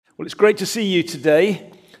Well, it's great to see you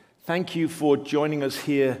today. Thank you for joining us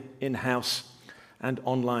here in-house and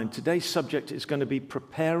online. Today's subject is going to be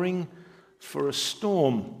preparing for a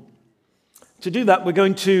storm. To do that, we're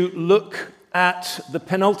going to look at the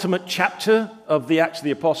penultimate chapter of the Acts of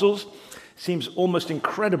the Apostles. It seems almost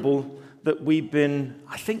incredible that we've been,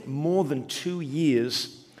 I think, more than 2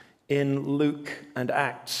 years in Luke and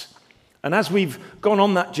Acts. And as we've gone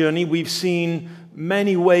on that journey, we've seen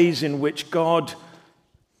many ways in which God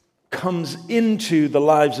comes into the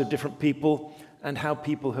lives of different people and how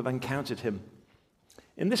people have encountered him.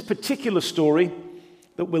 In this particular story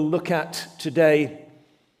that we'll look at today,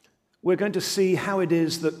 we're going to see how it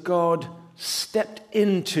is that God stepped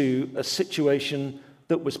into a situation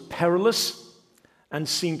that was perilous and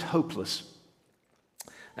seemed hopeless.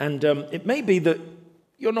 And it may be that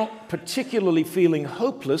you're not particularly feeling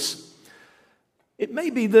hopeless. It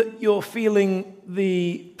may be that you're feeling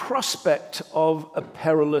the prospect of a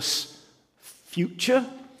perilous future,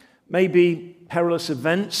 maybe perilous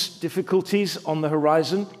events, difficulties on the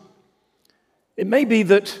horizon. It may be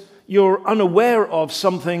that you're unaware of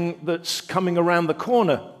something that's coming around the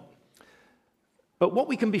corner. But what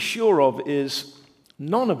we can be sure of is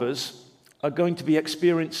none of us are going to be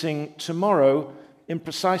experiencing tomorrow in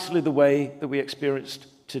precisely the way that we experienced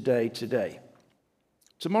today.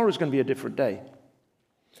 Tomorrow is going to be a different day.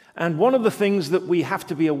 And one of the things that we have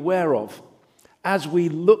to be aware of as we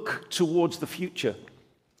look towards the future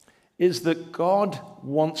is that God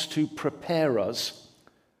wants to prepare us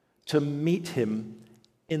to meet him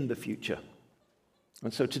in the future.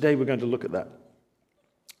 And so today we're going to look at that.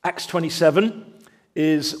 Acts 27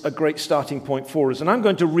 is a great starting point for us. And I'm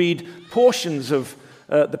going to read portions of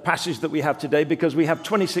the passage that we have today because we have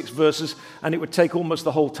 26 verses and it would take almost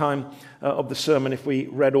the whole time of the sermon if we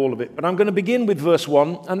read all of it. But I'm going to begin with verse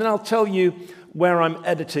 1 and then I'll tell you where I'm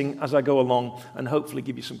editing as I go along and hopefully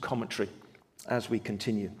give you some commentary as we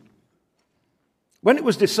continue. When it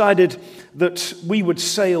was decided that we would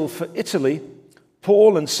sail for Italy,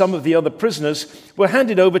 Paul and some of the other prisoners were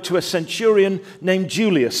handed over to a centurion named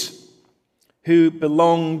Julius, who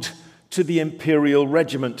belonged to the imperial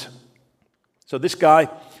regiment. So this guy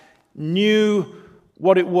knew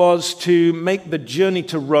what it was to make the journey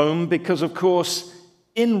to Rome because, of course,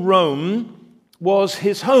 in Rome was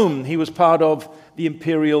his home. He was part of the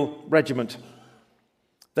imperial regiment.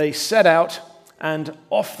 They set out and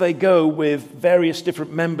off they go with various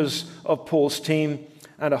different members of Paul's team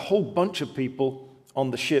and a whole bunch of people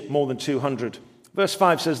on the ship, more than 200. Verse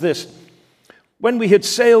 5 says this: "When we had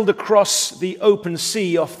sailed across the open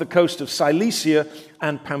sea off the coast of Cilicia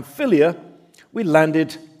and Pamphylia, we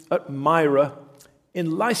landed at Myra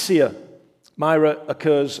in Lycia." Myra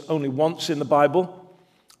occurs only once in the Bible,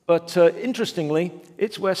 but interestingly,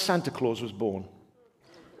 it's where Santa Claus was born.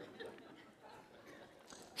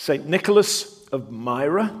 St. Nicholas of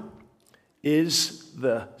Myra is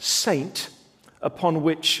the saint upon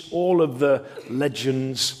which all of the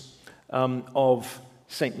legends of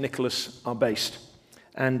St. Nicholas are based.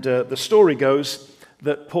 And the story goes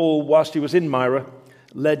that Paul, whilst he was in Myra,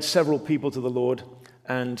 led several people to the Lord,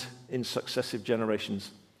 and in successive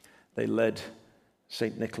generations, they led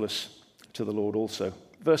St. Nicholas to the Lord also.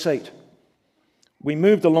 Verse 8, "We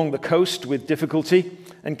moved along the coast with difficulty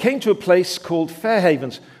and came to a place called Fair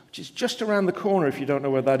Havens," which is just around the corner if you don't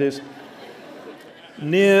know where that is,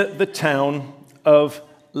 near the town of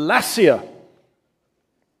Lasea.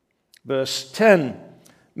 Verse 10,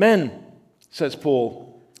 "Men," says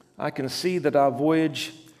Paul, "I can see that our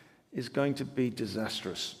voyage is going to be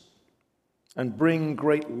disastrous and bring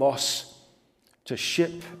great loss to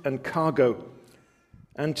ship and cargo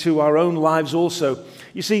and to our own lives also."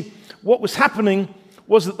 You see, what was happening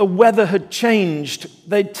was that the weather had changed.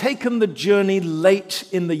 They'd taken the journey late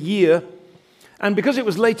in the year, and because it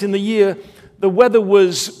was late in the year, the weather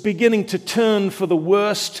was beginning to turn for the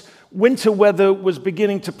worst. Winter weather was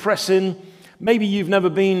beginning to press in. Maybe you've never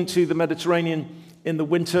been to the Mediterranean in the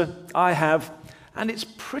winter. I have. And it's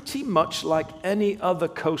pretty much like any other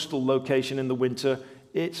coastal location in the winter.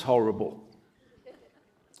 It's horrible.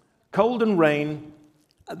 Cold and rain,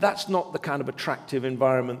 that's not the kind of attractive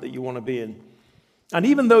environment that you want to be in. And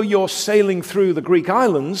even though you're sailing through the Greek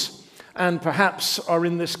islands and perhaps are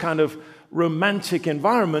in this kind of romantic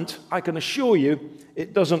environment, I can assure you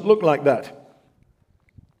it doesn't look like that.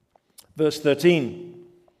 Verse 13,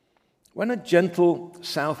 "When a gentle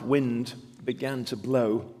south wind began to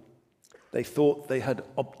blow, they thought they had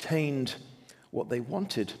obtained what they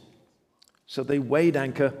wanted. So they weighed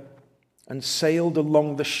anchor and sailed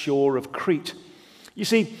along the shore of Crete." You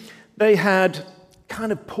see, they had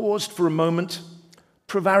kind of paused for a moment,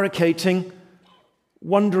 prevaricating,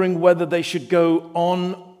 wondering whether they should go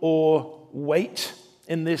on or wait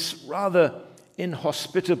in this rather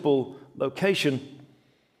inhospitable location.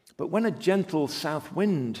 But when a gentle south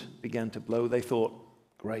wind began to blow, they thought,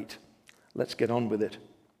 great, let's get on with it.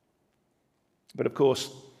 But of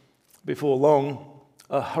course, before long,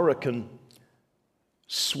 a hurricane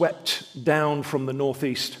swept down from the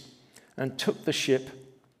northeast and took the ship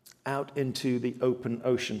out into the open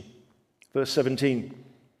ocean. Verse 17,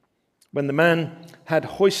 when the man had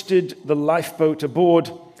hoisted the lifeboat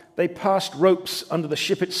aboard, they passed ropes under the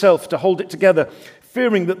ship itself to hold it together,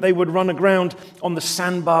 fearing that they would run aground on the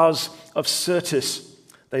sandbars of Syrtis.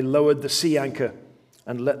 They lowered the sea anchor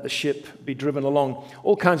and let the ship be driven along.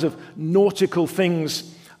 All kinds of nautical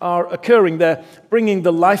things are occurring. They're bringing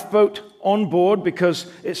the lifeboat on board because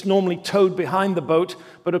it's normally towed behind the boat.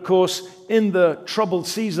 But of course, in the troubled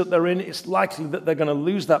seas that they're in, it's likely that they're going to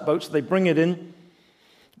lose that boat, so they bring it in.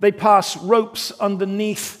 They pass ropes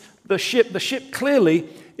underneath the ship. The ship clearly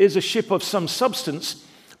is a ship of some substance,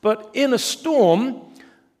 but in a storm,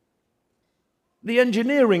 the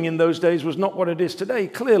engineering in those days was not what it is today,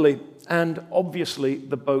 clearly, and obviously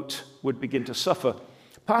the boat would begin to suffer.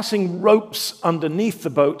 Passing ropes underneath the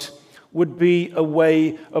boat would be a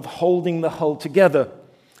way of holding the hull together.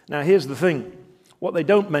 Now, here's the thing. What they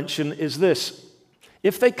don't mention is this.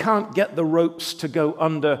 If they can't get the ropes to go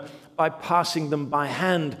under by passing them by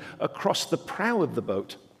hand across the prow of the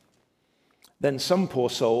boat, then some poor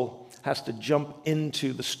soul has to jump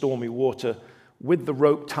into the stormy water with the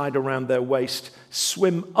rope tied around their waist,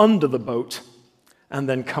 swim under the boat, and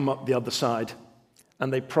then come up the other side.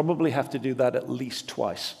 And they probably have to do that at least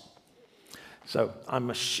twice. So I'm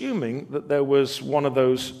assuming that there was one of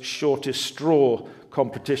those shortest straw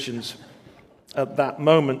competitions at that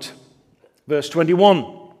moment. Verse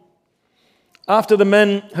 21. After the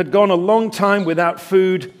men had gone a long time without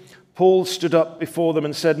food, Paul stood up before them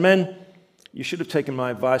and said, "Men, you should have taken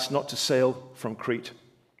my advice not to sail from Crete.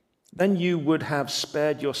 Then you would have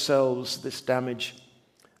spared yourselves this damage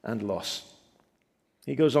and loss."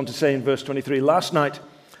 He goes on to say in verse 23, "Last night,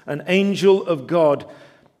 an angel of God,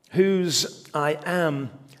 whose I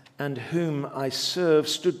am and whom I serve,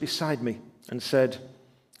 stood beside me and said,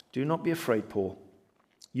 'Do not be afraid, Paul.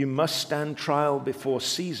 You must stand trial before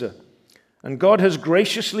Caesar. And God has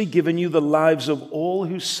graciously given you the lives of all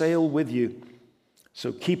who sail with you.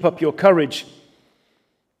 So keep up your courage,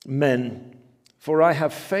 men, for I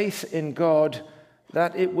have faith in God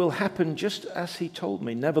that it will happen just as he told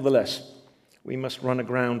me. Nevertheless, we must run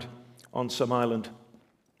aground on some island.'"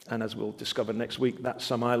 And as we'll discover next week, that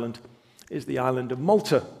some island is the island of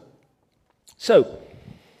Malta. So,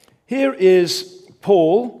 here is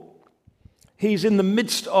Paul. He's in the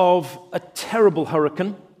midst of a terrible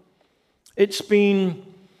hurricane. It's been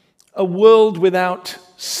a world without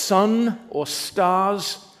sun or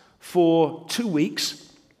stars for 2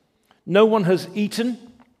 weeks. No one has eaten.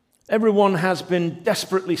 Everyone has been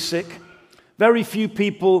desperately sick. Very few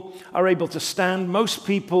people are able to stand. Most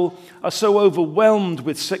people are so overwhelmed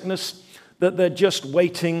with sickness that they're just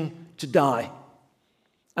waiting to die.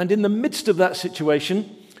 And in the midst of that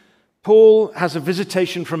situation, Paul has a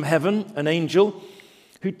visitation from heaven, an angel,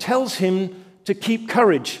 who tells him to keep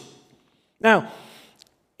courage. Now,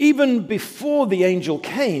 even before the angel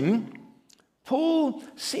came, Paul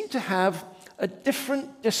seemed to have a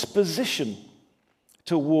different disposition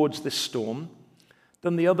towards this storm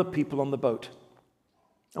than the other people on the boat.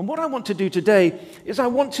 And what I want to do today is I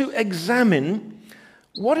want to examine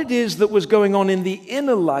what it is that was going on in the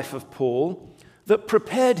inner life of Paul that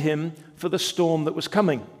prepared him for the storm that was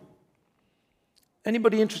coming.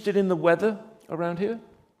 Anybody interested in the weather around here?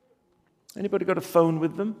 Anybody got a phone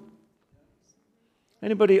with them?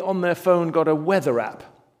 Anybody on their phone got a weather app?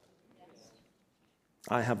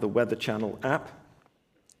 I have the Weather Channel app,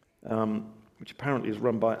 which apparently is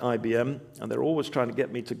run by IBM, and they're always trying to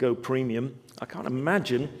get me to go premium. I can't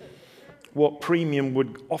imagine what premium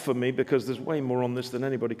would offer me because there's way more on this than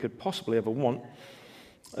anybody could possibly ever want.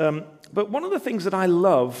 But one of the things that I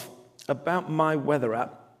love about my weather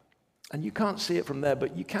app, and you can't see it from there,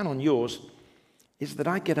 but you can on yours, is that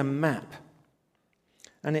I get a map.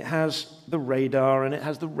 And it has the radar, and it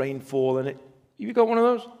has the rainfall, and you got one of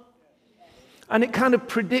those? And it kind of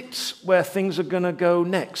predicts where things are going to go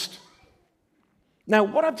next. Now,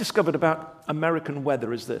 what I've discovered about American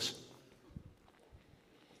weather is this.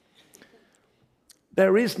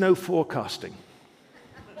 There is no forecasting.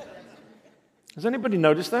 Has anybody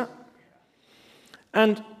noticed that?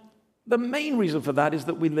 And the main reason for that is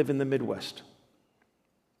that we live in the Midwest.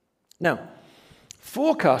 Now,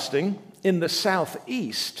 forecasting in the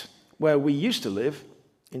southeast, where we used to live,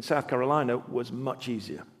 in South Carolina, was much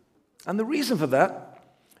easier. And the reason for that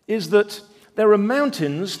is that there are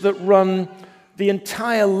mountains that run the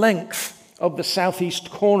entire length of the southeast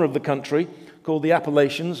corner of the country, called the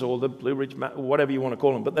Appalachians or the Blue Ridge, or whatever you want to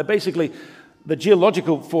call them. But they're basically, the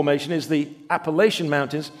geological formation is the Appalachian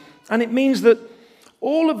Mountains, and it means that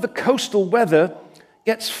all of the coastal weather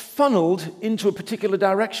gets funneled into a particular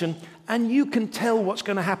direction, and you can tell what's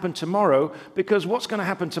going to happen tomorrow, because what's going to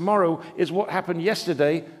happen tomorrow is what happened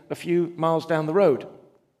yesterday a few miles down the road.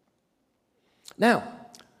 Now,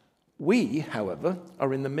 we, however,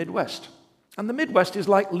 are in the Midwest, and the Midwest is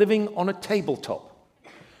like living on a tabletop.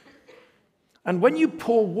 And when you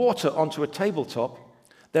pour water onto a tabletop,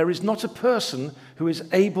 there is not a person who is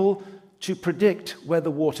able to predict where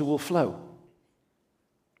the water will flow.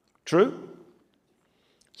 True?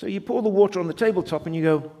 So you pour the water on the tabletop and you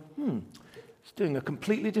go, it's doing a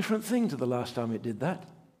completely different thing to the last time it did that.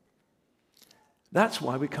 That's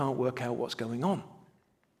why we can't work out what's going on.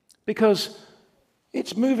 Because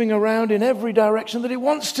it's moving around in every direction that it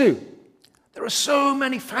wants to. There are so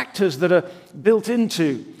many factors that are built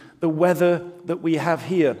into the weather that we have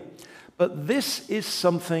here. But this is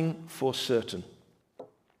something for certain.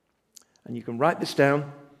 And you can write this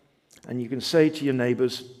down, and you can say to your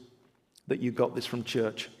neighbors that you got this from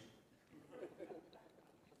church.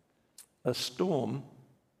 A storm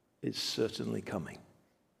is certainly coming.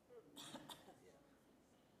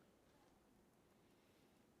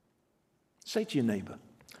 Say to your neighbor,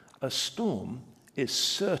 a storm is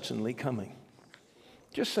certainly coming.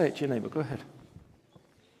 Just say it to your neighbor. Go ahead.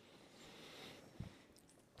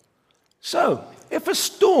 So, if a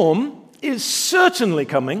storm is certainly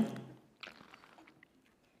coming,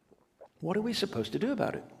 what are we supposed to do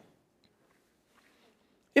about it?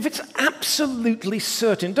 If it's absolutely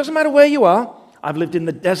certain, it doesn't matter where you are. I've lived in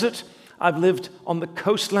the desert. I've lived on the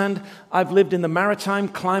coastland. I've lived in the maritime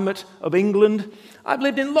climate of England. I've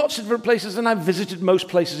lived in lots of different places, and I've visited most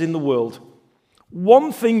places in the world.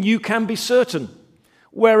 One thing you can be certain,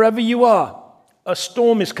 wherever you are, a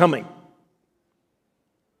storm is coming.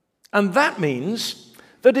 And that means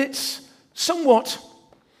that it's somewhat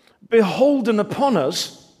beholden upon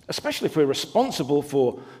us, especially if we're responsible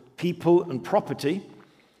for people and property,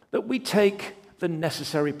 that we take the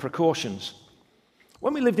necessary precautions.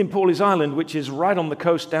 When we lived in Pawleys Island, which is right on the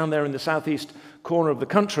coast down there in the southeast corner of the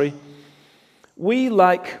country, we,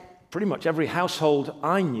 like pretty much every household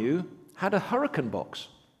I knew, had a hurricane box.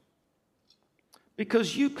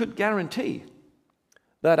 Because you could guarantee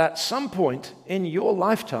that at some point in your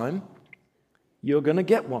lifetime, you're going to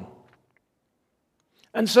get one.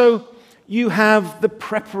 And so you have the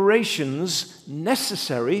preparations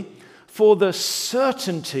necessary for the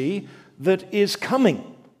certainty that is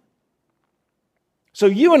coming. So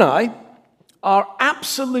you and I are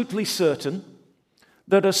absolutely certain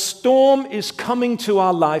that a storm is coming to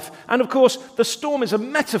our life. And of course, the storm is a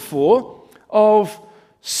metaphor of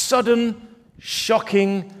sudden,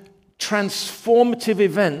 shocking, transformative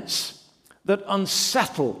events that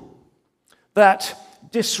unsettle, that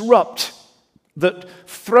disrupt, that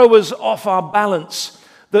throw us off our balance,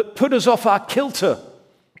 that put us off our kilter.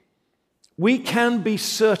 We can be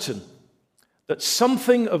certain that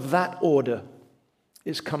something of that order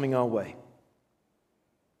is coming our way.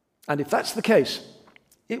 And if that's the case,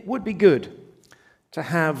 it would be good to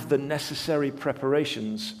have the necessary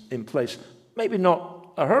preparations in place. Maybe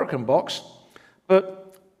not a hurricane box,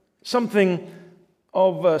 but something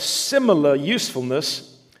of a similar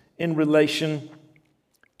usefulness in relation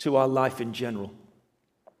to our life in general.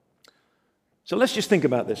 So let's just think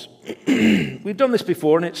about this. We've done this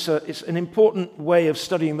before, and it's an important way of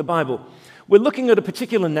studying the Bible. We're looking at a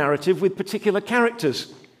particular narrative with particular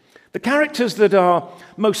characters. The characters that are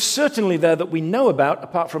most certainly there that we know about,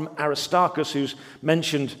 apart from Aristarchus, who's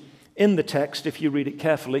mentioned in the text, if you read it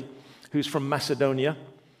carefully, who's from Macedonia,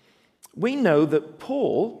 we know that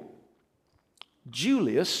Paul,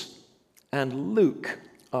 Julius, and Luke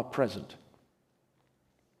are present.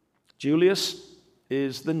 Julius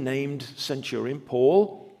is the named centurion.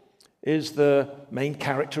 Paul is the main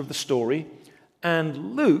character of the story.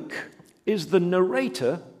 And Luke is the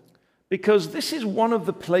narrator, because this is one of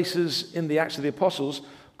the places in the Acts of the Apostles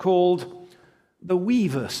called the we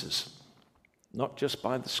verses, not just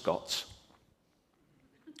by the Scots,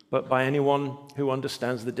 but by anyone who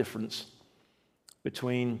understands the difference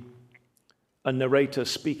between a narrator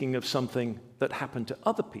speaking of something that happened to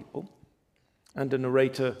other people and a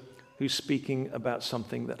narrator who's speaking about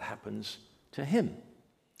something that happens to him.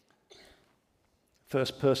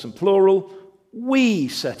 First person plural, we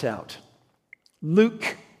set out.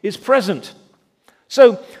 Luke is present.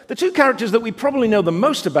 So the two characters that we probably know the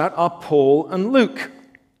most about are Paul and Luke.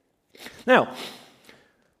 Now,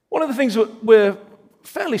 one of the things that we're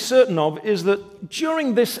fairly certain of is that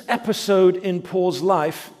during this episode in Paul's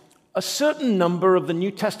life, a certain number of the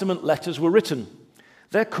New Testament letters were written.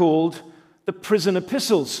 They're called the prison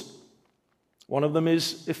epistles. One of them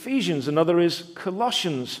is Ephesians, another is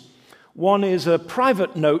Colossians. One is a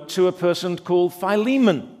private note to a person called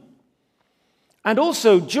Philemon. And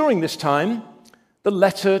also during this time, the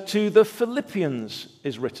letter to the Philippians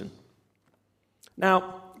is written.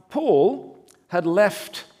 Now, Paul had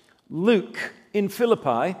left Luke in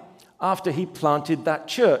Philippi after he planted that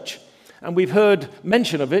church. And we've heard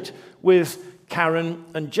mention of it with Karen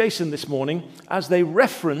and Jason this morning as they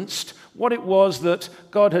referenced what it was that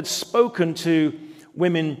God had spoken to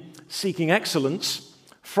women seeking excellence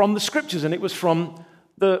from the scriptures. And it was from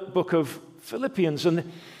the book of Philippians.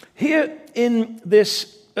 And here in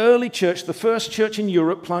this early church, the first church in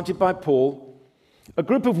Europe planted by Paul, a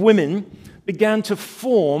group of women began to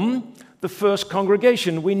form the first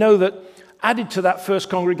congregation. We know that added to that first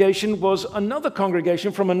congregation was another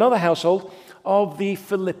congregation from another household of the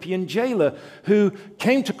Philippian jailer who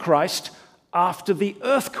came to Christ after the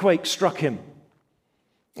earthquake struck him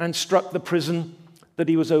and struck the prison that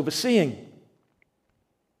he was overseeing.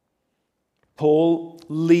 Paul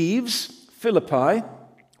leaves Philippi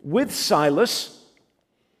with Silas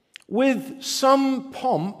with some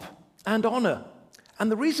pomp and honor.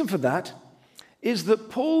 And the reason for that is that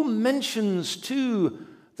Paul mentions to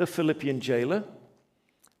the Philippian jailer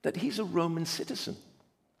that he's a Roman citizen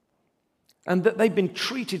and that they've been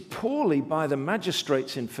treated poorly by the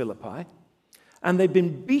magistrates in Philippi and they've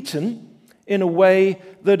been beaten in a way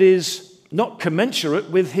that is not commensurate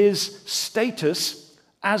with his status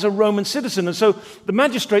as a Roman citizen. And so the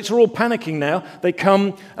magistrates are all panicking now. They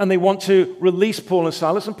come and they want to release Paul and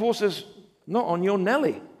Silas, and Paul says, "Not on your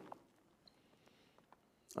Nelly."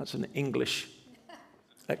 That's an English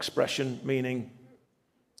expression meaning,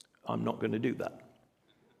 I'm not going to do that.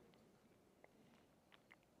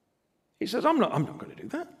 He says, I'm not going to do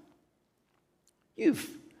that. You've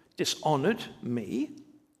dishonored me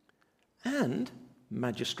and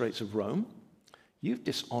magistrates of Rome. You've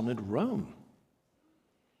dishonored Rome.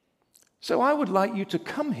 So I would like you to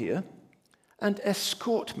come here and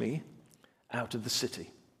escort me out of the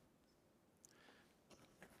city.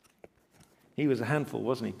 He was a handful,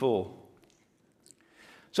 wasn't he, Paul?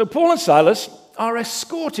 So Paul and Silas are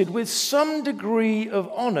escorted with some degree of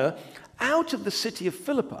honor out of the city of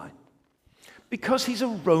Philippi because he's a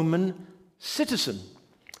Roman citizen.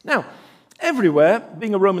 Now, everywhere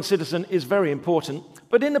being a Roman citizen is very important,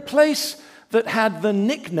 but in a place that had the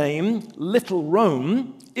nickname Little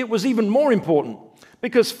Rome, it was even more important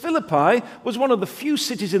because Philippi was one of the few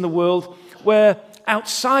cities in the world where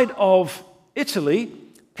outside of Italy,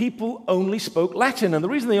 people only spoke Latin. And the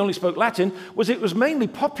reason they only spoke Latin was it was mainly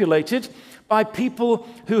populated by people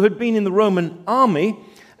who had been in the Roman army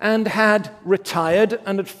and had retired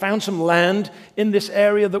and had found some land in this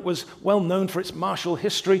area that was well known for its martial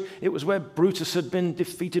history. It was where Brutus had been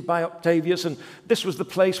defeated by Octavius, and this was the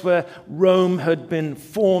place where Rome had been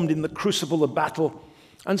formed in the crucible of battle.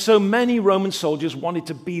 And so many Roman soldiers wanted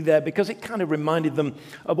to be there because it kind of reminded them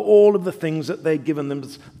of all of the things that they'd given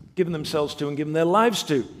themselves to and given their lives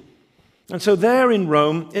to. And so there in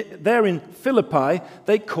Rome, there in Philippi,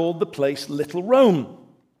 they called the place Little Rome.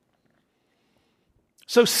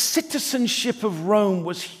 So citizenship of Rome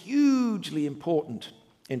was hugely important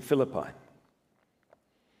in Philippi.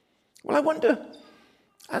 Well, I wonder,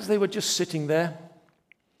 as they were just sitting there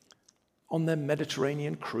on their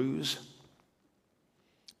Mediterranean cruise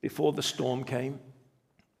before the storm came,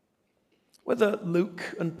 whether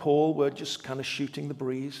Luke and Paul were just kind of shooting the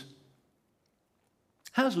breeze.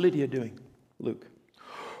 How's Lydia doing, Luke?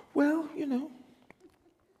 Well,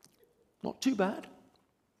 not too bad.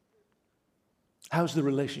 How's the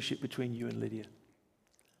relationship between you and Lydia?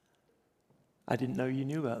 I didn't know you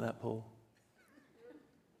knew about that, Paul.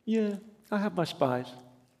 Yeah, I have my spies.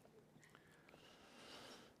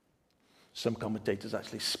 Some commentators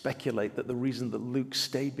actually speculate that the reason that Luke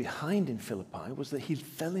stayed behind in Philippi was that he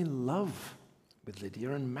fell in love with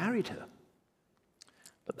Lydia and married her.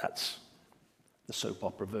 But that's the soap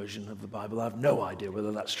opera version of the Bible. I have no idea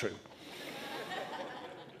whether that's true.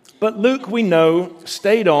 But Luke, we know,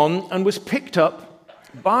 stayed on and was picked up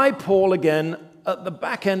by Paul again at the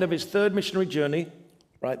back end of his third missionary journey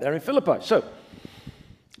right there in Philippi. So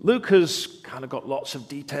Luke has kind of got lots of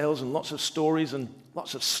details and lots of stories and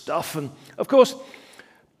lots of stuff. And of course,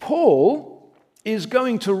 Paul is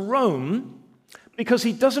going to Rome because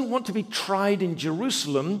he doesn't want to be tried in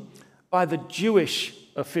Jerusalem by the Jewish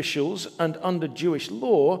officials and under Jewish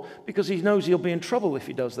law because he knows he'll be in trouble if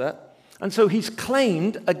he does that. And so he's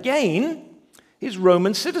claimed again his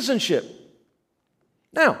Roman citizenship.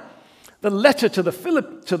 Now, the letter to the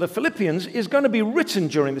Philippians is going to be written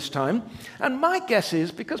during this time, and my guess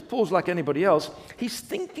is, because Paul's like anybody else, he's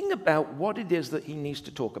thinking about what it is that he needs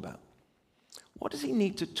to talk about. What does he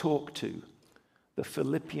need to talk to the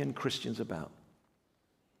Philippian Christians about?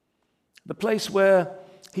 The place where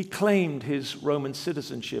he claimed his Roman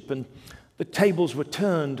citizenship, and the tables were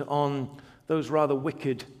turned on those rather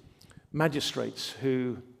wicked magistrates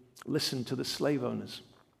who listened to the slave owners.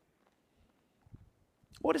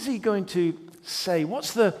 What is he going to say?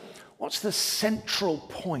 What's the central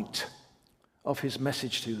point of his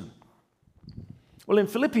message to them? Well, in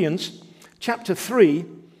Philippians chapter 3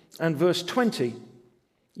 and verse 20,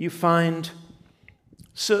 you find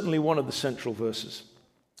certainly one of the central verses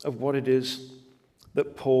of what it is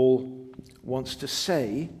that Paul wants to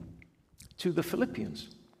say to the Philippians.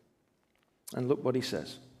 And look what he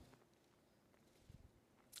says.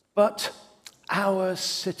 But our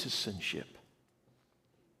citizenship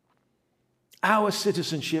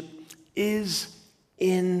is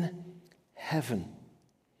in heaven.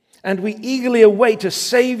 And we eagerly await a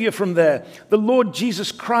Savior from there, the Lord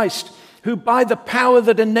Jesus Christ, who by the power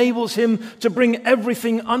that enables him to bring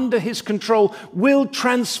everything under his control will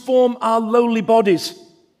transform our lowly bodies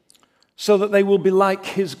so that they will be like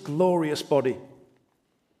his glorious body.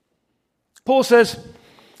 Paul says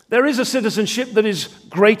there is a citizenship that is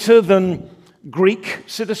greater than Greek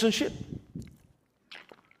citizenship.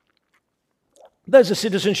 There's a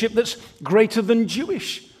citizenship that's greater than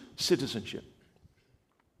Jewish citizenship.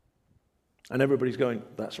 And everybody's going,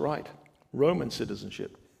 that's right, Roman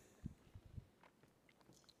citizenship.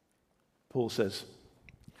 Paul says,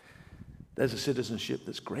 there's a citizenship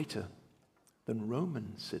that's greater than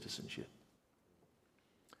Roman citizenship.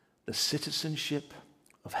 The citizenship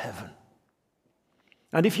of heaven.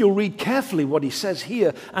 And if you'll read carefully what he says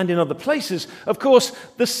here and in other places, of course,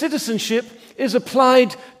 the citizenship is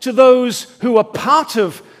applied to those who are part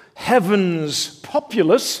of heaven's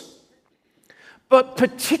populace, but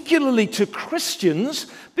particularly to Christians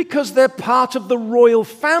because they're part of the royal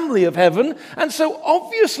family of heaven, and so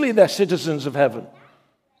obviously they're citizens of heaven.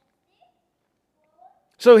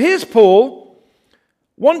 So here's Paul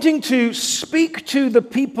wanting to speak to the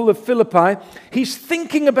people of Philippi. He's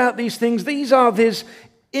thinking about these things. These are his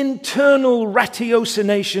internal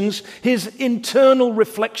ratiocinations, his internal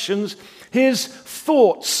reflections, his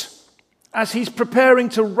thoughts as he's preparing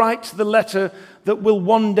to write the letter that will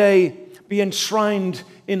one day be enshrined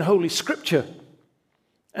in Holy Scripture.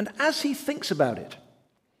 And as he thinks about it,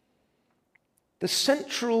 the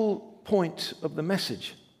central point of the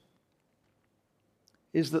message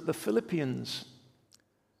is that the Philippians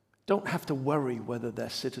don't have to worry whether they're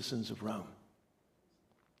citizens of Rome.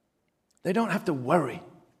 They don't have to worry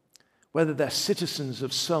whether they're citizens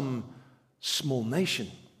of some small nation,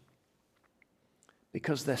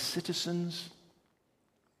 because they're citizens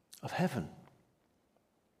of heaven.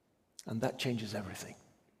 And that changes everything.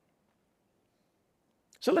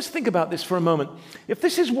 So let's think about this for a moment. If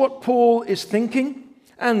this is what Paul is thinking,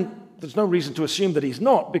 and there's no reason to assume that he's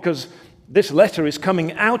not, because this letter is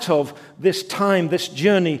coming out of this time, this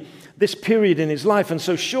journey, this period in his life, and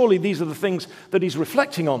so surely these are the things that he's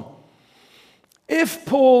reflecting on. If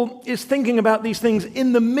Paul is thinking about these things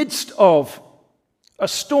in the midst of a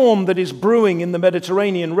storm that is brewing in the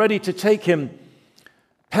Mediterranean, ready to take him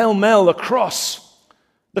pell-mell across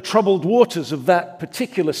the troubled waters of that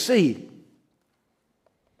particular sea,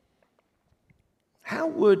 how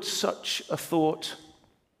would such a thought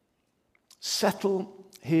settle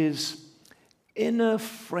his inner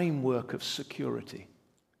framework of security?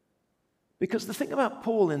 Because the thing about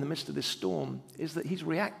Paul in the midst of this storm is that he's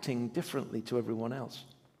reacting differently to everyone else.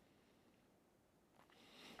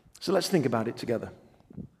 So let's think about it together.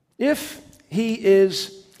 If he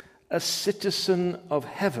is a citizen of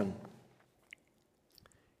heaven,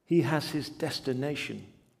 he has his destination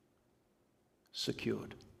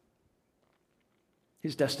secured.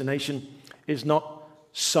 His destination is not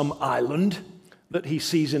some island that he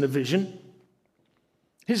sees in a vision.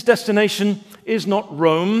 His destination is not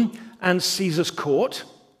Rome and Caesar's court.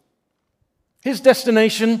 His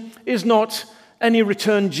destination is not any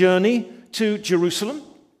return journey to Jerusalem.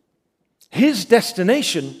 His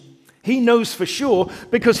destination, he knows for sure,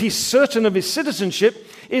 because he's certain of his citizenship,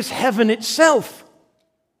 is heaven itself.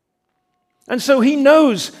 And so he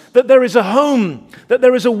knows that there is a home, that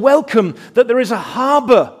there is a welcome, that there is a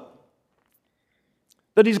harbor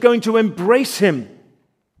that is going to embrace him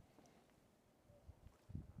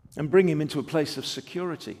and bring him into a place of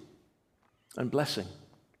security and blessing.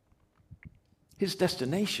 His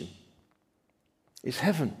destination is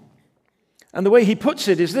heaven. And the way he puts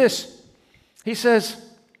it is this. He says,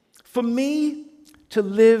 for me To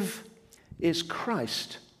live is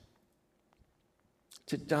Christ.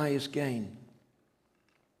 To die is gain.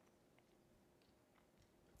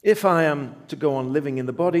 If I am to go on living in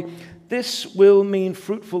the body, this will mean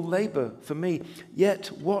fruitful labor for me. Yet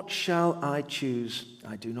what shall I choose?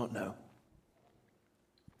 I do not know.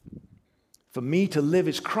 For me to live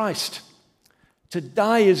is Christ. To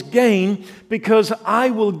die is gain, because I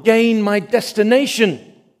will gain my destination.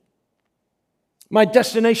 My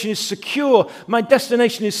destination is secure. My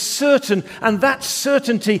destination is certain. And that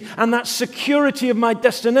certainty and that security of my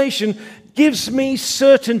destination gives me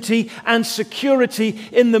certainty and security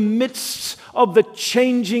in the midst of the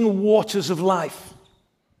changing waters of life.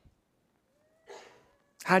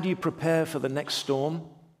 How do you prepare for the next storm?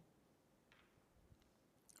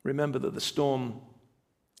 Remember that the storm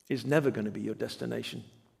is never going to be your destination.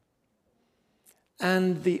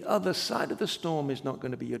 And the other side of the storm is not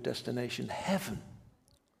going to be your destination. Heaven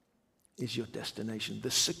is your destination.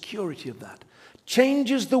 The security of that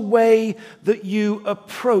changes the way that you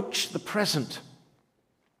approach the present.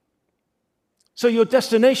 So your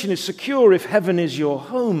destination is secure if heaven is your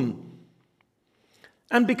home.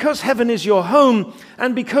 And because heaven is your home,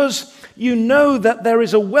 and because you know that there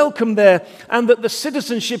is a welcome there, and that the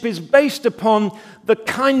citizenship is based upon the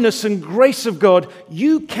kindness and grace of God,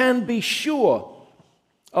 you can be sure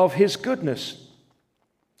of his goodness.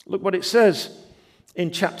 Look what it says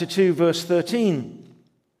in chapter 2, verse 13.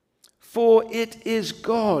 For it is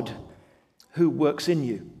God who works in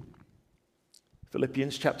you.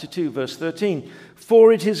 Philippians chapter 2, verse 13.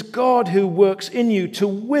 For it is God who works in you to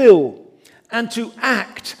will and to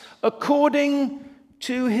act according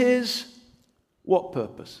to his what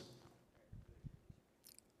purpose?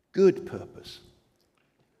 Good purpose.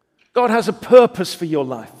 God has a purpose for your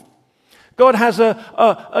life. God has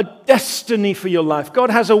a destiny for your life. God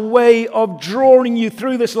has a way of drawing you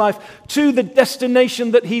through this life to the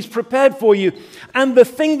destination that he's prepared for you. And the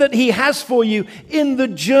thing that he has for you in the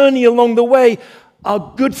journey along the way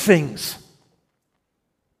are good things.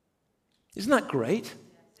 Isn't that great?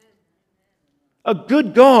 A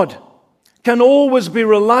good God can always be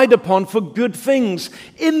relied upon for good things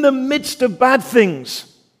in the midst of bad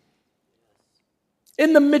things,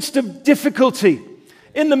 in the midst of difficulty.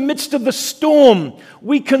 In the midst of the storm,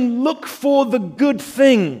 we can look for the good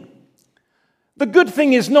thing. The good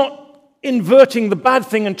thing is not inverting the bad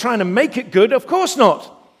thing and trying to make it good. Of course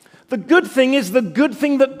not. The good thing is the good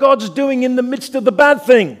thing that God's doing in the midst of the bad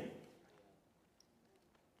thing.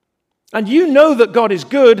 And you know that God is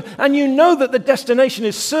good, and you know that the destination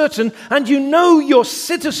is certain, and you know your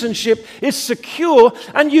citizenship is secure,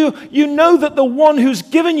 and you know that the one who's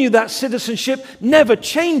given you that citizenship never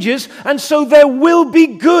changes, and so there will be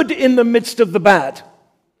good in the midst of the bad.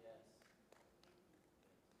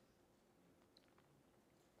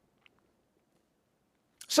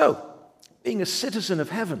 So, being a citizen of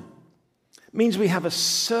heaven means we have a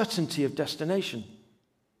certainty of destination.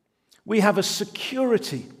 We have a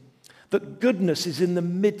security that goodness is in the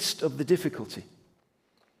midst of the difficulty.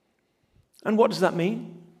 And what does that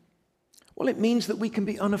mean? Well, it means that we can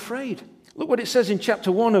be unafraid. Look what it says in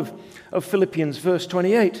chapter 1 of Philippians, verse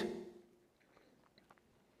 28.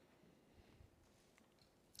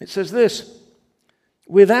 It says this,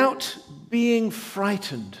 without being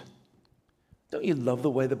frightened. Don't you love the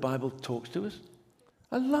way the Bible talks to us?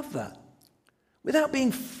 I love that. Without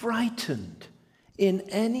being frightened in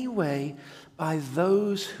any way by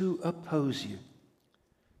those who oppose you.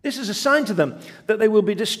 This is a sign to them that they will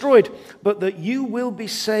be destroyed, but that you will be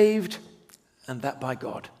saved, and that by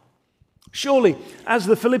God. Surely, as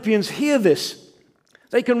the Philippians hear this,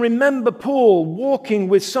 they can remember Paul walking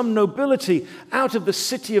with some nobility out of the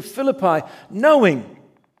city of Philippi, knowing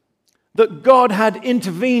that God had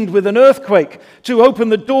intervened with an earthquake to open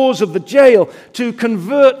the doors of the jail, to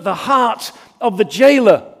convert the heart of the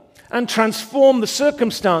jailer, and transform the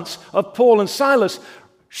circumstance of Paul and Silas.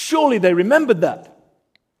 Surely they remembered that.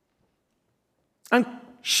 And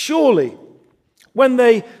surely, when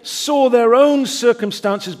they saw their own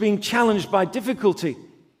circumstances being challenged by difficulty,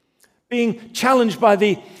 being challenged by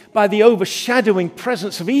the overshadowing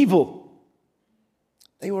presence of evil,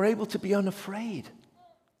 they were able to be unafraid.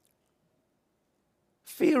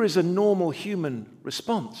 Fear is a normal human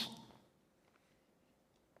response.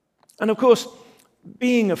 And of course,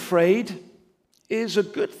 being afraid is a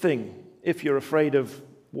good thing if you're afraid of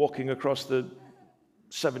walking across the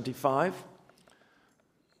 75,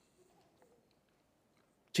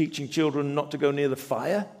 teaching children not to go near the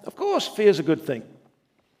fire. Of course, fear is a good thing.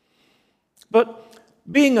 But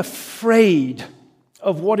being afraid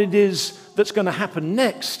of what it is that's going to happen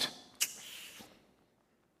next,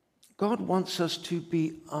 God wants us to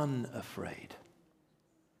be unafraid.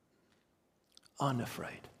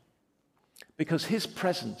 unafraid. Because his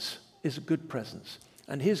presence is a good presence.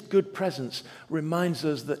 And his good presence reminds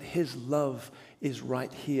us that his love is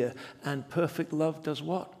right here. And perfect love does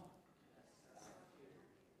what?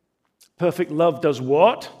 Perfect love does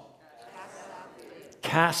what?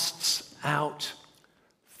 Casts out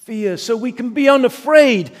fear. So we can be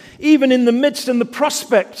unafraid, even in the midst and the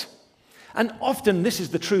prospect. And often, this is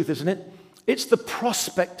the truth, isn't it? It's the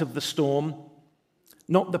prospect of the storm,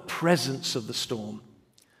 not the presence of the storm,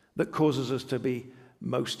 that causes us to be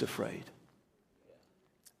most afraid.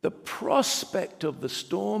 The prospect of the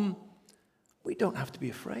storm, we don't have to be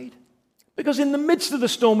afraid. Because in the midst of the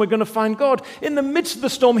storm, we're going to find God. In the midst of the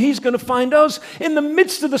storm, he's going to find us. In the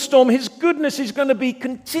midst of the storm, his goodness is going to be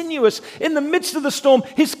continuous. In the midst of the storm,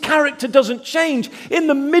 his character doesn't change. In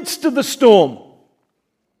the midst of the storm,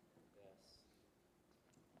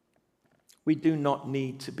 we do not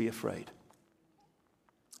need to be afraid.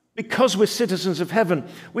 Because we're citizens of heaven,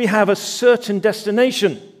 we have a certain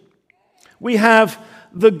destination. We have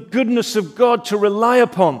the goodness of God to rely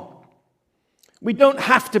upon. We don't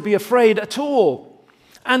have to be afraid at all.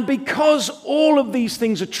 And because all of these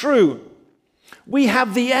things are true, we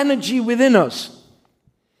have the energy within us,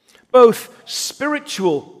 both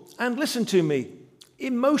spiritual and, listen to me,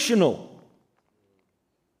 emotional.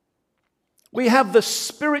 We have the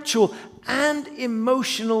spiritual and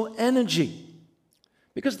emotional energy.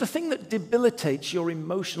 Because the thing that debilitates your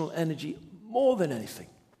emotional energy more than anything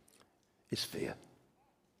is fear.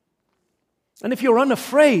 And if you're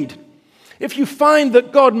unafraid, if you find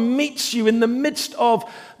that God meets you in the midst of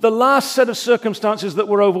the last set of circumstances that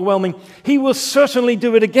were overwhelming, he will certainly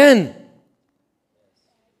do it again.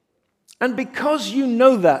 And because you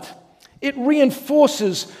know that, it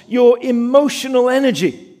reinforces your emotional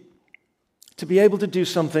energy to be able to do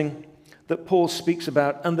something that Paul speaks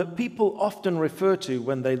about and that people often refer to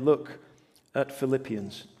when they look at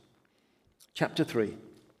Philippians. Chapter 3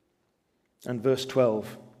 and verse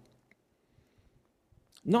 12.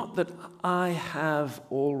 Not that I have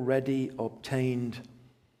already obtained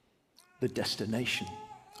the destination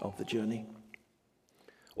of the journey,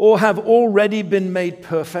 or have already been made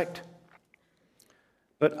perfect,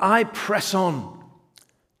 but I press on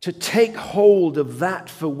to take hold of that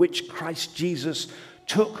for which Christ Jesus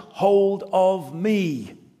took hold of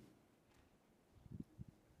me.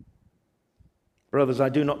 Brothers, I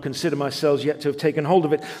do not consider myself yet to have taken hold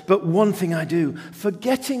of it, but one thing I do,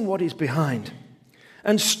 forgetting what is behind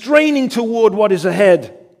and straining toward what is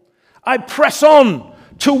ahead, I press on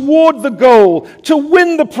toward the goal to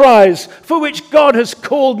win the prize for which God has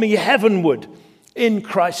called me heavenward in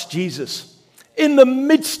Christ Jesus. In the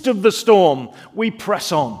midst of the storm, we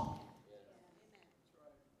press on.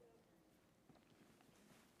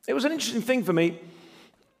 It was an interesting thing for me.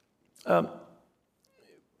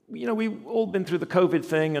 We've all been through the COVID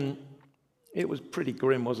thing, and it was pretty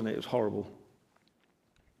grim, wasn't it? It was horrible.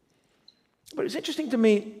 But it's interesting to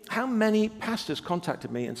me how many pastors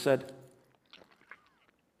contacted me and said,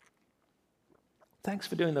 thanks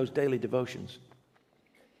for doing those daily devotions.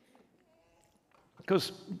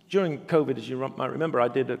 Because during COVID, as you might remember, I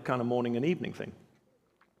did a kind of morning and evening thing.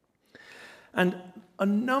 And a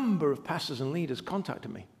number of pastors and leaders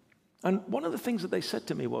contacted me. And one of the things that they said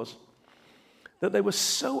to me was that they were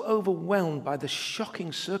so overwhelmed by the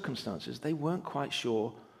shocking circumstances, they weren't quite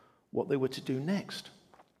sure what they were to do next.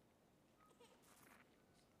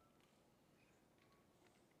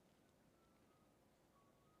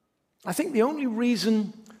 I think the only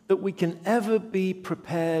reason that we can ever be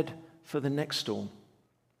prepared for the next storm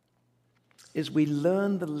is we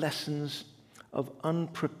learn the lessons of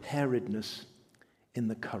unpreparedness in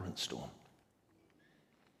the current storm.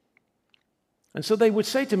 And so they would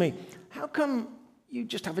say to me, how come you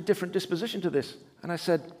just have a different disposition to this? And I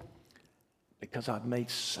said, because I've made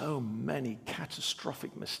so many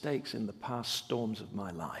catastrophic mistakes in the past storms of my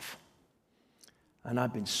life. And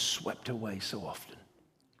I've been swept away so often.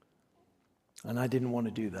 And I didn't want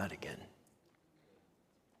to do that again.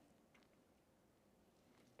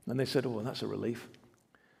 And they said, oh, well, that's a relief.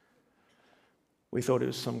 We thought it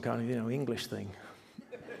was some kind of, English thing.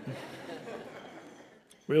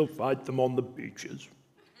 We'll fight them on the beaches.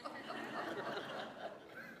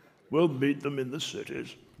 We'll meet them in the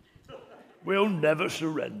cities. We'll never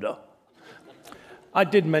surrender. I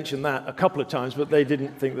did mention that a couple of times, but they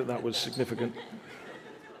didn't think that that was significant.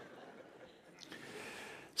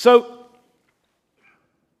 So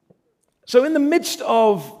in the midst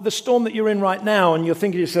of the storm that you're in right now, and you're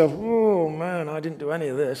thinking to yourself, oh man, I didn't do any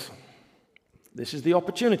of this. This is the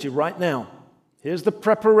opportunity right now. Here's the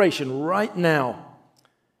preparation right now.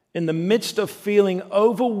 In the midst of feeling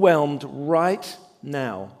overwhelmed right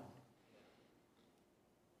now,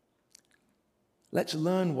 Let's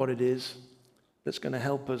learn what it is that's going to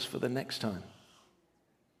help us for the next time.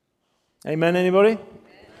 Amen, anybody?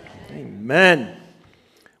 Amen.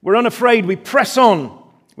 We're unafraid. We press on.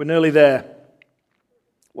 We're nearly there.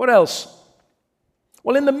 What else?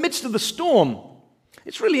 Well, in the midst of the storm,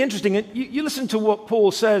 it's really interesting. You listen to what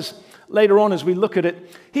Paul says later on as we look at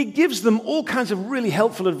it. He gives them all kinds of really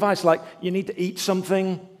helpful advice, like you need to eat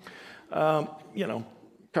something. You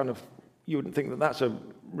wouldn't think that that's a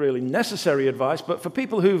really necessary advice, but for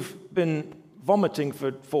people who've been vomiting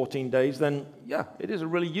for 14 days, then yeah, it is a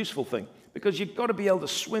really useful thing because you've got to be able to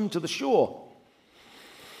swim to the shore.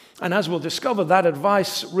 And as we'll discover, that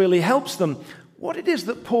advice really helps them. What it is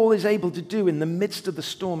that Paul is able to do in the midst of the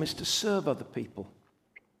storm is to serve other people.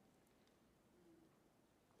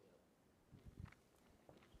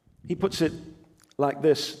 He puts it like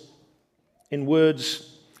this in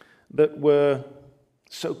words that were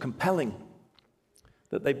so compelling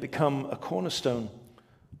that they've become a cornerstone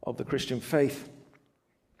of the Christian faith.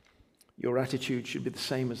 Your attitude should be the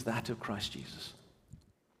same as that of Christ Jesus,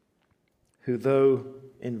 who, though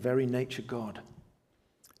in very nature God,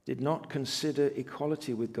 did not consider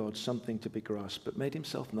equality with God something to be grasped, but made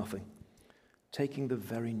himself nothing, taking the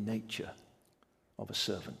very nature of a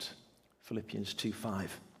servant. Philippians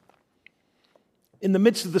 2:5. In the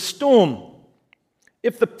midst of the storm,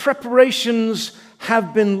 if the preparations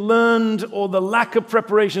have been learned or the lack of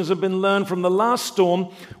preparations have been learned from the last storm,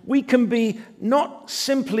 we can be not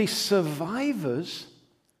simply survivors,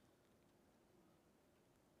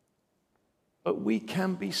 but we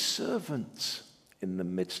can be servants in the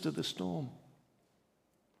midst of the storm.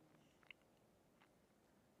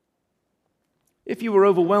 If you were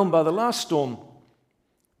overwhelmed by the last storm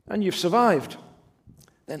and you've survived,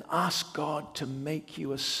 then ask God to make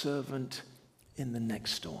you a servant in the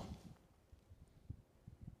next storm.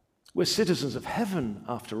 We're citizens of heaven,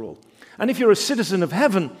 after all. And if you're a citizen of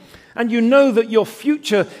heaven and you know that your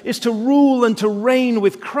future is to rule and to reign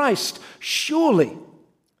with Christ, surely,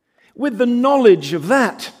 with the knowledge of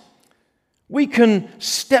that, we can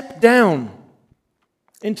step down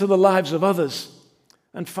into the lives of others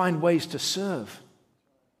and find ways to serve.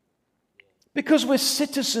 Because we're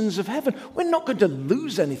citizens of heaven, we're not going to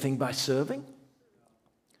lose anything by serving.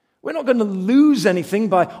 We're not going to lose anything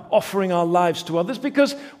by offering our lives to others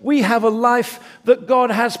because we have a life that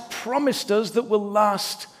God has promised us that will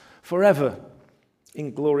last forever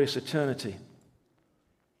in glorious eternity.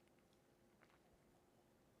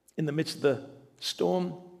 In the midst of the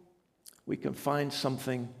storm, we can find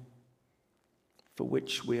something for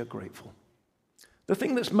which we are grateful. The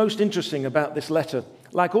thing that's most interesting about this letter,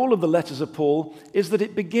 like all of the letters of Paul, is that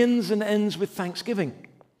it begins and ends with thanksgiving.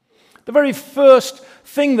 The very first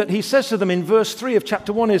thing that he says to them in verse 3 of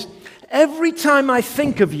chapter 1 is, every time I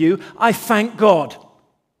think of you, I thank God.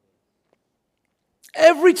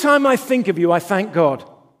 Every time I think of you, I thank God.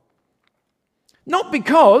 Not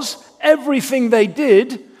because everything they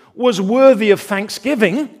did was worthy of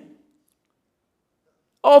thanksgiving.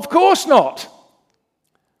 Of course not.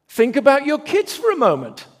 Think about your kids for a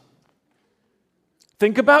moment.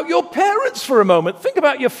 Think about your parents for a moment. Think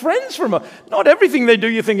about your friends for a moment. Not everything they do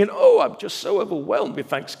you're thinking, oh, I'm just so overwhelmed with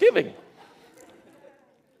thanksgiving.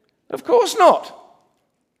 Of course not.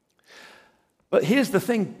 But here's the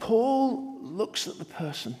thing. Paul looks at the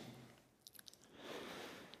person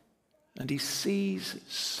and he sees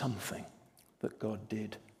something that God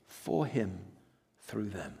did for him through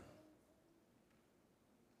them.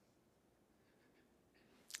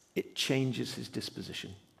 It changes his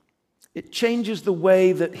disposition. It changes the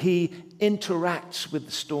way that he interacts with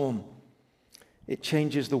the storm. It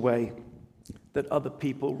changes the way that other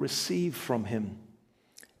people receive from him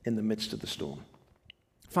in the midst of the storm.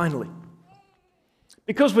 Finally,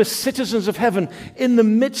 because we're citizens of heaven, in the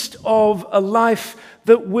midst of a life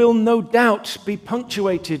that will no doubt be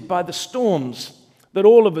punctuated by the storms that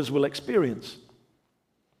all of us will experience,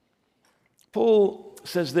 Paul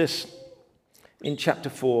says this in chapter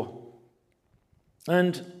 4.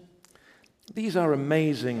 And these are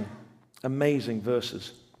amazing, amazing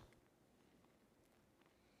verses.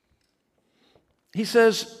 He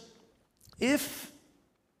says, if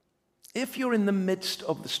you're in the midst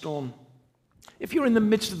of the storm, if you're in the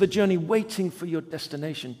midst of the journey waiting for your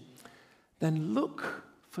destination, then look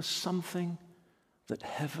for something that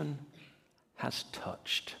heaven has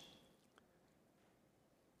touched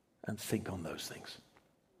and think on those things.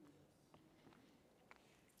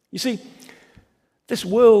 You see, this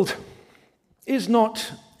world is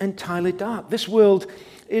not entirely dark. This world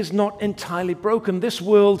is not entirely broken. This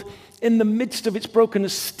world, in the midst of its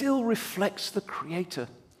brokenness, still reflects the Creator.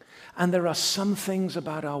 And there are some things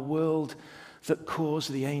about our world that cause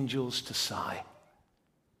the angels to sigh.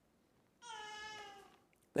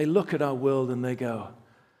 They look at our world and they go,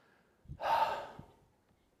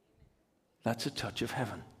 that's a touch of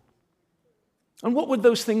heaven. And what would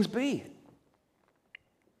those things be?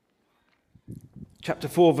 Chapter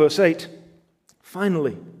 4, verse 8.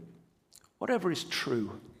 Finally, whatever is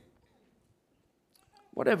true,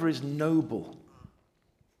 whatever is noble,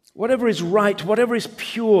 whatever is right, whatever is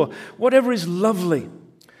pure, whatever is lovely,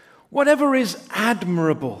 whatever is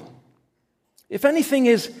admirable, if anything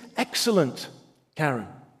is excellent, Karen,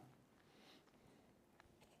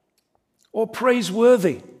 or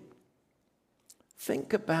praiseworthy,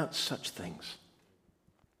 think about such things.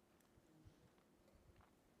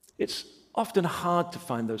 It's often hard to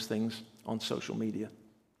find those things on social media,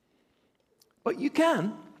 but you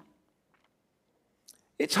can.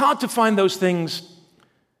 It's hard to find those things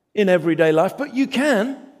in everyday life, but you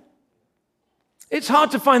can. It's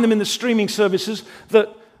hard to find them in the streaming services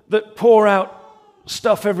that pour out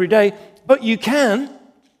stuff every day, but you can.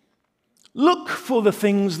 Look for the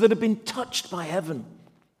things that have been touched by heaven.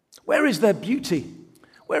 Where is their beauty?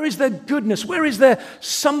 Where is their goodness? Where is there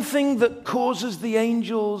something that causes the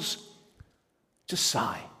angels to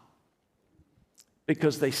sigh?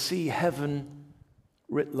 Because they see heaven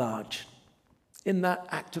writ large in that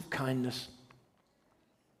act of kindness,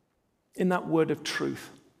 in that word of truth,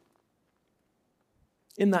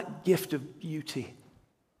 in that gift of beauty.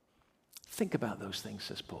 Think about those things,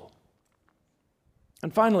 says Paul.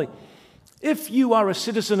 And finally, if you are a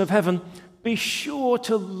citizen of heaven, be sure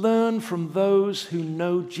to learn from those who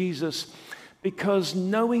know Jesus, because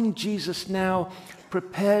knowing Jesus now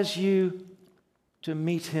prepares you to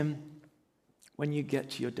meet him when you get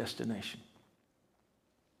to your destination.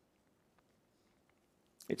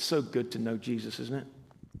 It's so good to know Jesus, isn't it?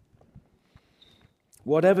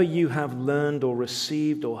 Whatever you have learned or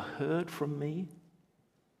received or heard from me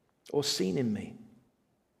or seen in me,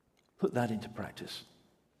 put that into practice.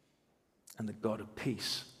 And the God of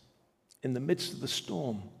peace, in the midst of the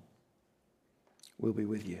storm, will be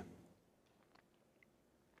with you.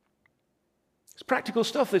 It's practical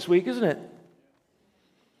stuff this week, isn't it?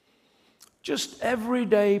 Just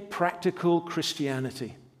everyday practical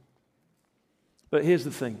Christianity. But here's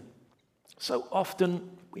the thing. So often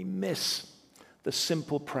we miss the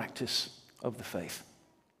simple practice of the faith.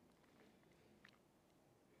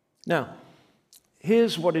 Now,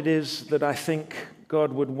 here's what it is that I think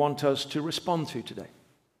God would want us to respond to today.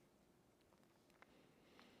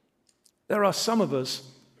 There are some of us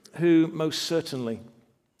who most certainly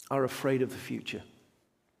are afraid of the future.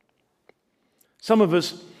 Some of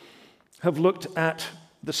us have looked at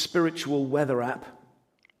the spiritual weather app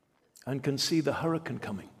and can see the hurricane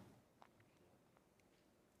coming.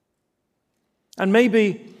 And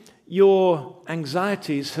maybe your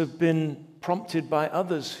anxieties have been prompted by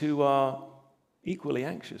others who are equally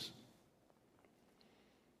anxious.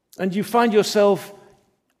 And you find yourself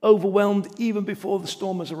overwhelmed even before the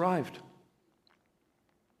storm has arrived.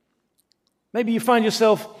 Maybe you find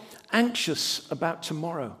yourself anxious about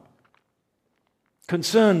tomorrow,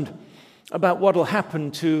 concerned about what will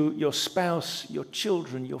happen to your spouse, your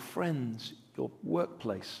children, your friends, your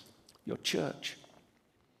workplace, your church.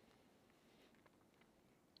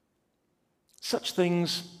 Such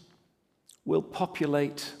things will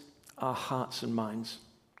populate our hearts and minds.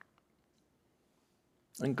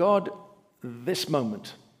 And God, this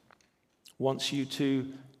moment, wants you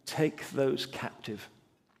to take those captive.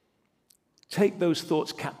 Take those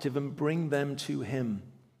thoughts captive and bring them to him.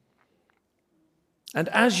 And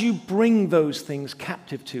as you bring those things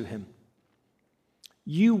captive to him,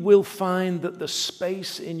 you will find that the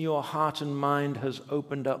space in your heart and mind has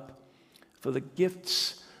opened up for the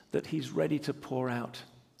gifts that he's ready to pour out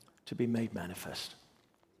to be made manifest.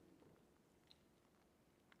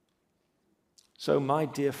 So, my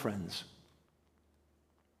dear friends,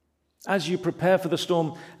 as you prepare for the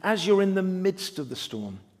storm, as you're in the midst of the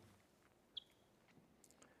storm,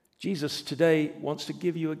 Jesus today wants to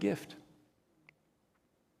give you a gift.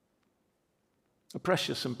 A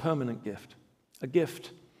precious and permanent gift. A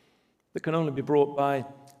gift that can only be brought by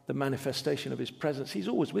the manifestation of his presence. He's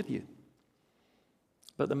always with you.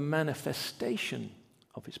 But the manifestation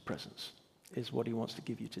of his presence is what he wants to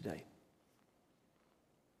give you today.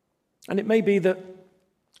 And it may be that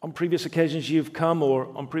on previous occasions you've come,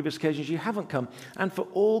 or on previous occasions you haven't come, and for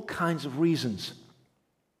all kinds of reasons.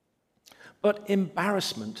 But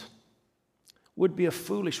embarrassment would be a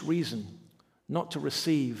foolish reason not to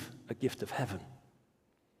receive a gift of heaven.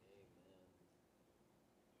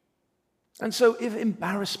 And so if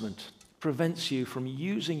embarrassment prevents you from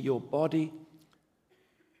using your body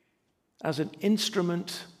as an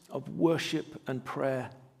instrument of worship and prayer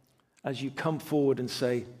as you come forward and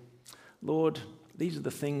say, Lord, These are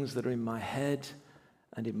the things that are in my head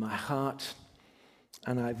and in my heart,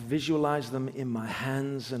 and I visualize them in my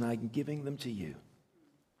hands, and I'm giving them to you.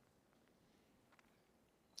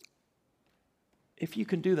 If you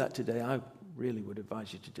can do that today, I really would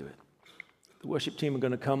advise you to do it. The worship team are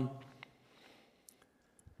going to come.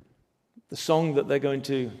 The song that they're going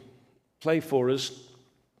to play for us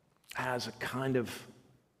has a kind of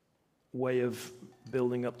way of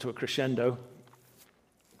building up to a crescendo.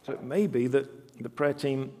 So it may be that the prayer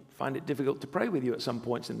team find it difficult to pray with you at some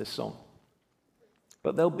points in this song.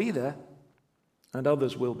 But they'll be there, and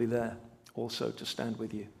others will be there also to stand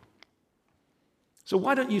with you. So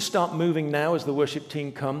why don't you start moving now as the worship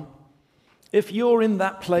team come? If you're in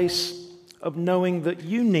that place of knowing that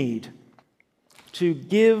you need to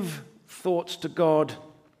give thoughts to God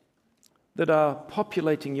that are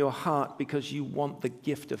populating your heart because you want the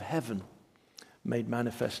gift of heaven made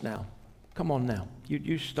manifest now. Come on now.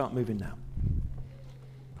 You start moving now.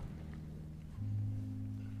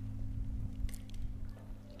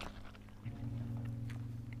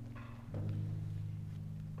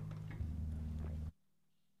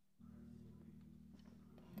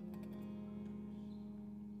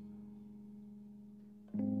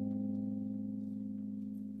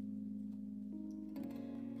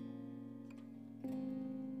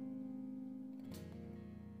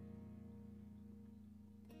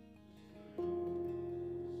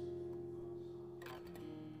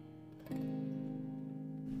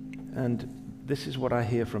 And this is what I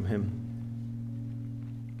hear from him.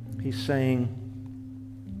 He's saying,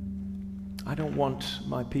 I don't want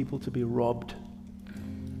my people to be robbed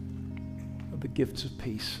of the gifts of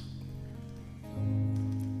peace,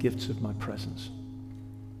 gifts of my presence.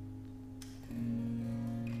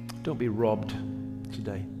 Don't be robbed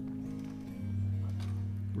today.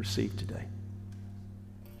 Receive today.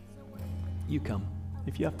 You come.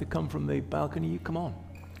 If you have to come from the balcony, you come on.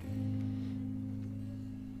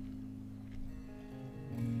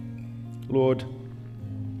 Lord,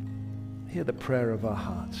 hear the prayer of our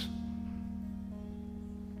hearts.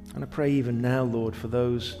 And I pray even now, Lord, for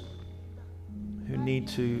those who need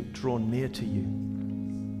to draw near to you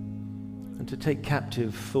and to take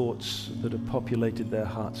captive thoughts that have populated their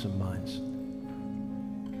hearts and minds.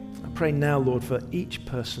 I pray now, Lord, for each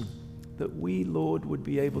person that we, Lord, would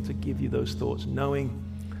be able to give you those thoughts, knowing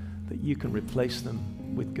that you can replace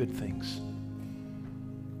them with good things.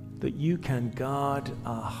 That you can guard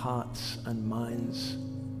our hearts and minds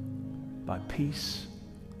by peace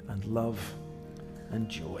and love and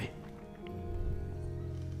joy.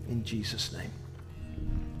 In Jesus' name.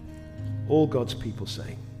 All God's people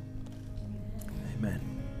say, amen.